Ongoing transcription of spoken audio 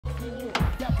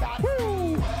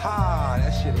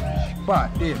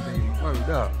spot there, baby. Word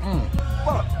up.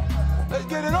 Fuck. Let's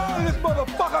get it on this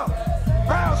motherfucker.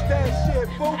 Bounce that shit,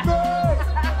 Booker.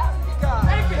 God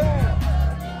damn.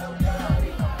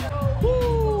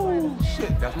 Woo!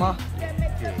 Shit, that's my.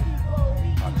 Yeah.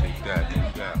 I'll take that.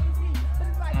 Take that.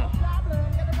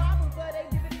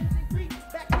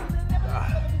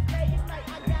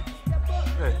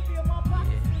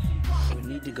 We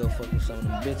need to go fuck with some of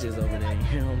them bitches over there,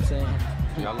 you know what I'm saying?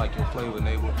 Yeah, I like your flavor,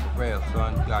 neighbor. For real,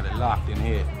 son. You got it locked in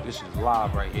here. This is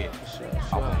live right here. For sure.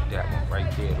 I want that one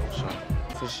right there, though, son.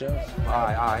 For sure. All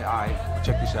right.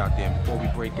 Check this out, then. Before we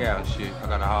break out and shit, I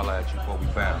gotta holler at you before we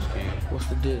bounce, kid. What's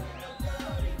the deal?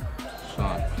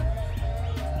 Son.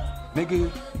 A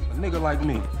nigga like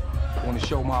me wanna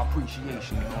show my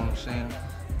appreciation, you know what I'm saying?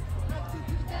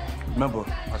 Remember,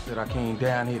 I said I came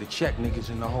down here to check niggas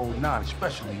in the whole nine,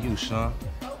 especially you, son.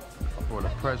 I brought a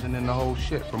present and the whole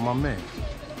shit from my man.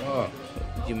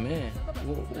 Your man?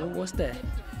 What's that?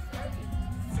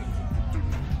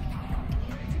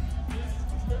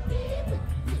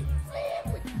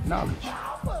 Knowledge.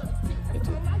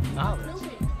 Knowledge?